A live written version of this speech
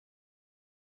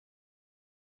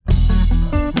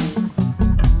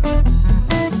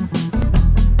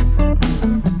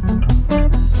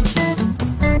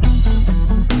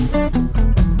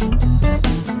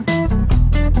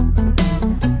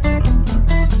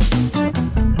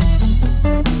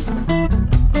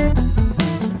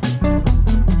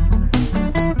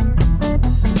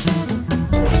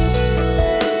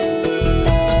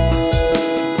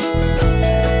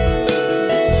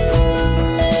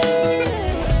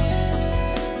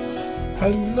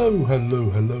Hello,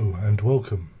 hello, hello, and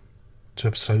welcome to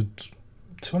episode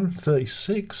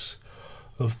 236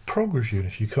 of Prog Review. And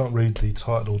if you can't read the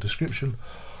title or description,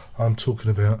 I'm talking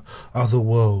about Other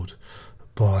World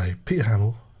by Peter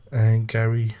Hammill and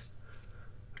Gary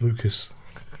Lucas.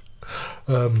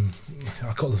 I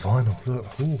got the vinyl. Look,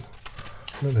 ooh,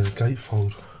 look, there's a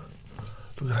gatefold.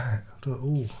 Look at that. Look,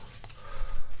 ooh.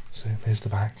 See, there's the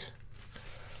back.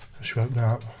 Should we open it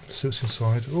up? See what's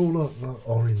inside. Oh, look,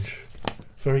 orange.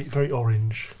 Very, very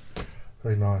orange.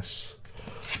 Very nice.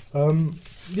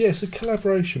 Yeah, it's a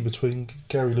collaboration between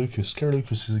Gary Lucas. Gary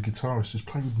Lucas is a guitarist who's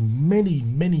played with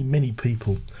many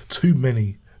people. Too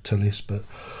many to list, but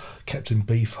Captain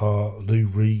Beefheart, Lou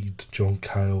Reed, John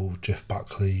Cale, Jeff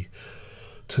Buckley,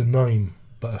 to name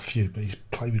but a few. But he's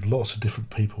played with lots of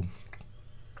different people.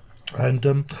 And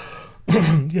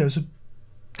yeah,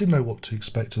 didn't know what to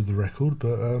expect of the record,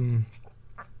 but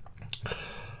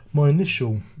my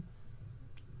initial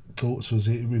thoughts was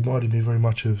it reminded me very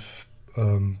much of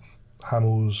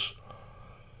Hammill's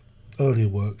earlier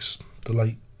works, the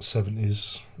late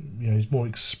 70s. You know, his more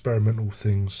experimental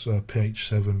things,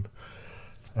 PH7,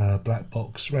 Black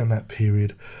Box, around that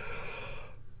period.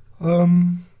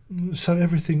 So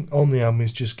everything on the album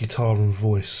is just guitar and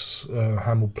voice.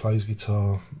 Hammill plays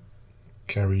guitar.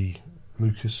 Gary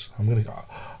Lucas, I'm gonna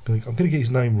get his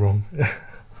name wrong.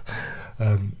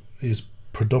 Is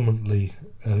predominantly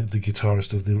the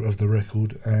guitarist of the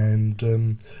record, and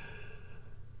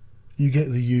you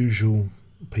get the usual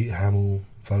Peter Hammill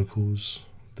vocals.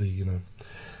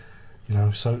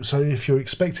 So if you're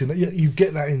expecting that, you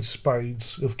get that in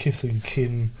spades of Kith and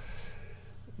Kin,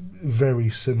 very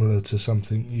similar to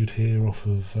something you'd hear off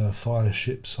of Fire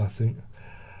Ships, I think.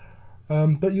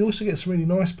 But you also get some really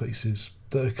nice pieces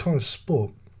that are kind of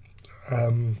sport. I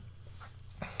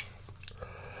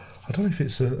don't know if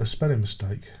it's a spelling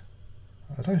mistake.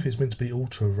 I don't know if it's meant to be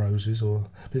Altar of Roses or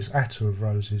if it's Atta of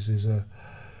Roses. Is an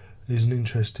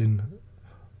interesting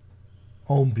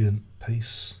ambient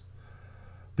piece,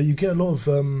 but you get a lot of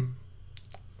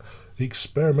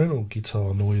experimental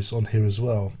guitar noise on here as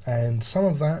well, and some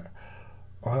of that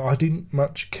I didn't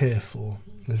much care for.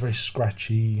 They're very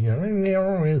scratchy, you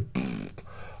know.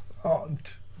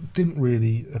 Didn't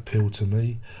really appeal to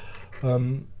me.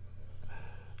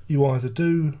 You either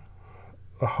do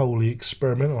a wholly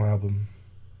experimental album,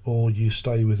 or you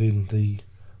stay within the,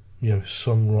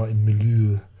 songwriting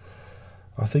milieu.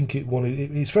 I think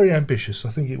it's very ambitious. I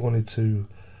think it wanted to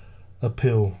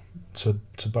appeal to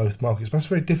both markets, but it's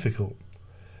very difficult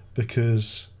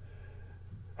because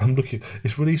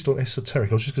it's released on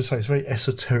Esoteric. I was just going to say it's a very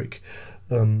esoteric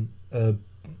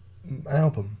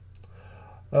album.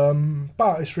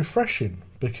 But it's refreshing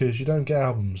because you don't get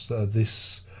albums that are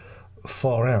this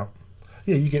far out.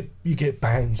 Yeah, you get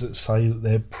bands that say that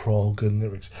they're prog and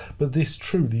lyrics, but this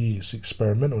truly is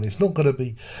experimental. And it's not going to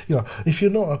be, if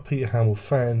you're not a Peter Hammill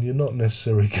fan, you're not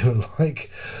necessarily going to like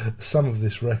some of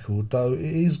this record. Though it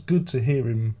is good to hear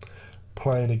him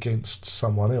playing against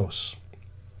someone else.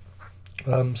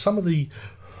 Some of the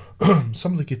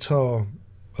guitar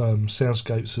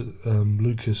soundscapes that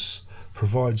Lucas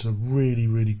provides are really,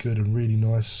 really good and really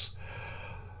nice.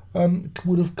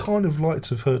 Would have kind of liked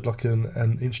to have heard like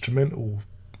an instrumental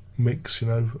mix.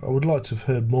 I would like to have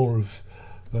heard more of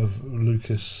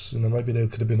Lucas. Maybe there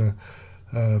could have been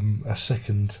a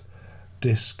second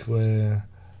disc where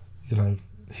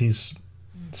his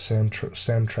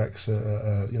soundtracks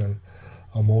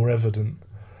are more evident.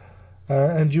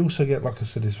 And you also get, like I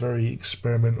said, this very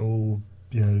experimental,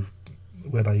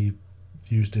 where they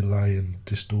use delay and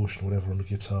distortion or whatever on the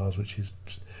guitars, which is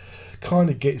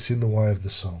kind of gets in the way of the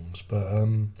songs. But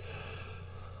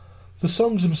the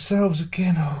songs themselves,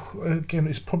 again,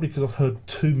 it's probably because I've heard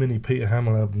too many Peter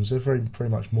Hammill albums. They're very, very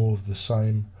much more of the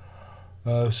same.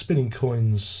 Spinning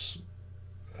Coins,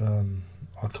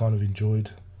 I kind of enjoyed.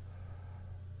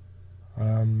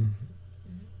 Trying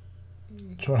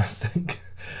to think,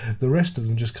 the rest of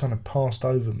them just kind of passed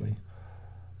over me,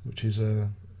 which is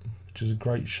a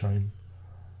great shame.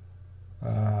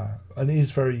 And it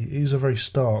is a very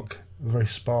stark, very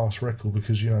sparse record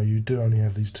because you do only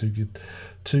have these two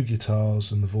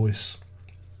guitars and the voice.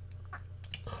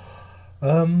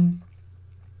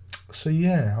 So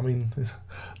yeah, I mean,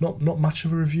 not much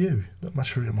of a review. Not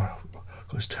much of a review. I've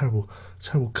got this terrible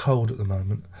cold at the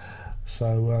moment.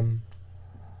 So,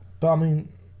 but I mean,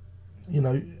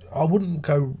 I wouldn't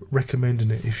go recommending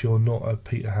it if you're not a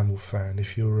Peter Hammill fan.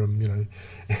 If you're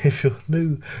if you're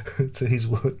new to his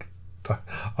work,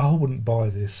 I wouldn't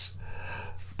buy this.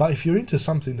 But if you're into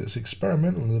something that's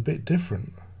experimental and a bit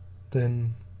different,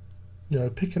 then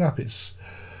pick it up. It's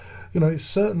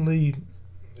certainly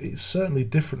it's certainly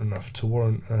different enough to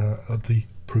warrant the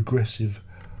progressive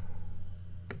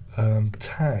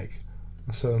tag.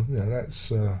 So you know,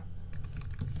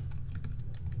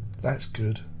 that's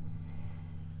good.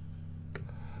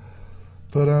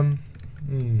 But when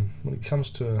it comes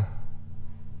to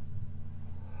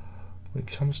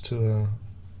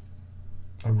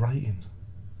a rating,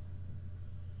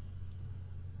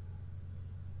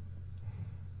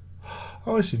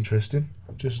 oh, it's interesting.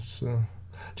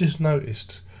 Just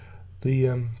noticed the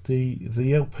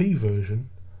LP version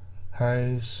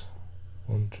has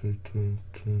 1, 2, 3,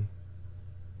 2.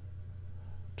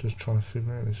 Just trying to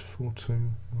figure out this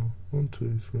 14. 1,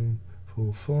 2, 3,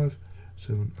 4, 5,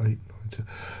 7, 8, 9, 10.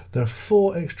 There are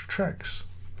 4 extra tracks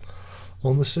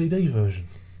on the CD version.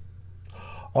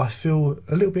 I feel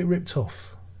a little bit ripped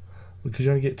off because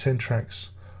you only get 10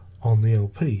 tracks on the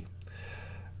LP.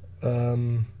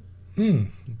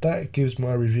 That gives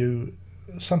my review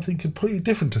something completely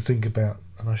different to think about,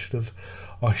 and I should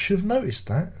have noticed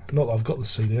that. Not that I've got the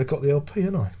CD, I've got the LP,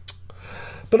 haven't I?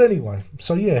 But anyway,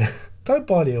 so yeah, don't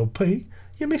buy the LP.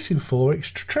 You're missing 4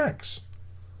 extra tracks.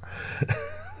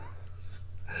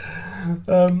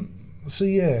 So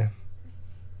yeah,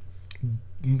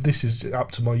 this is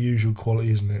up to my usual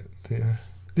quality, isn't it? Yeah.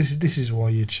 This is why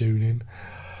you tune in.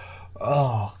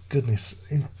 Oh goodness.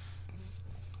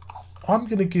 I'm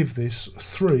going to give this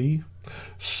 3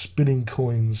 spinning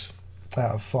coins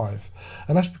out of 5,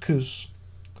 and that's because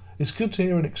it's good to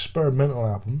hear an experimental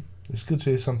album. It's good to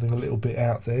hear something a little bit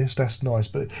out there. So that's nice,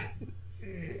 but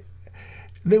a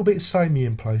little bit samey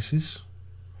in places,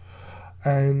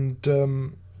 and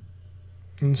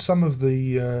some of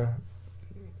the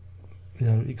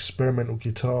experimental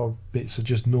guitar bits are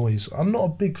just noise. I'm not a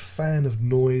big fan of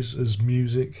noise as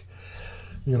music,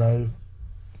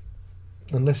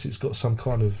 unless it's got some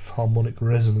kind of harmonic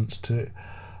resonance to it.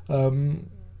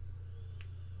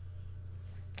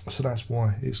 So that's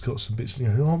why it's got some bits,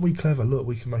 aren't we clever? Look,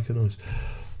 we can make a noise.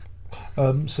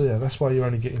 So yeah, that's why you're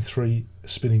only getting 3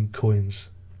 spinning coins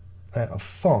out of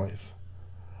 5.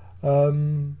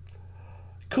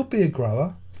 Could be a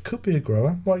grower.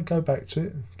 Might go back to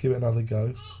it, give it another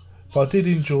go. But I did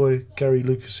enjoy Gary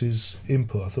Lucas's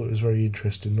input. I thought it was very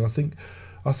interesting. And I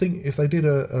think if they did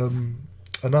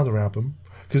another album,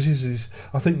 because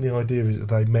I think the idea is that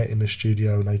they met in the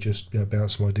studio and they just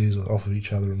bounced some ideas off of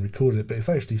each other and recorded it. But if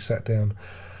they actually sat down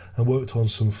and worked on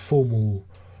some formal,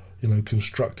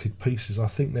 constructed pieces, I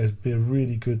think there'd be a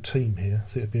really good team here. I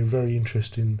think it'd be a very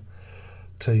interesting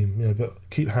team. But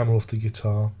keep Hammill off the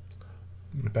guitar,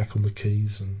 back on the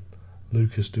keys, and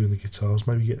Lucas doing the guitars.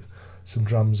 Maybe get some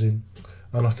drums in,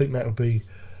 and I think they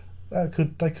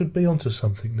could be onto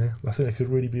something there. I think they could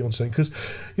really be onto something, because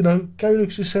Gary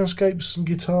Lucas's soundscapes and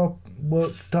guitar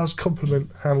work does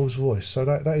complement Hammill's voice, so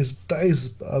that is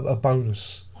a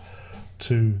bonus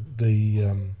to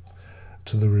the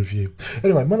review.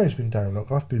 Anyway, my name's been Darren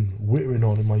Lock. I've been whittering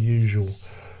on in my usual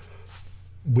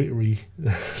wittery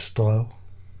style.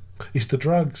 It's the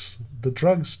drugs. The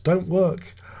drugs don't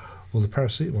work. Well, the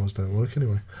paracetamols don't work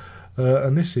anyway.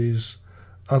 And this is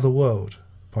Other World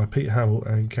by Pete Hammill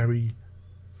and Gary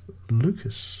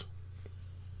Lucas.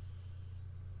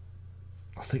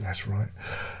 I think that's right.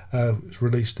 It's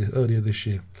released earlier this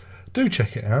year. Do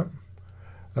check it out.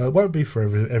 It won't be for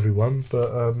everyone,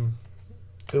 but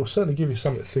it will certainly give you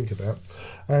something to think about.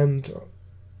 And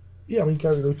yeah,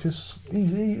 Gary Lucas,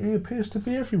 he appears to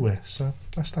be everywhere, so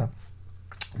that's that.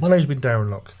 My name's been Darren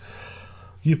Lock.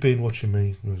 You've been watching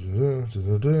me.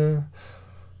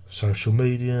 Social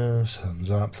media,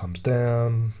 thumbs up, thumbs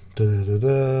down,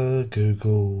 Google,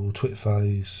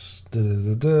 Twitface,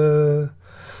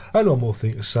 and one more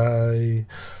thing to say.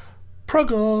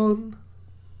 Prog on!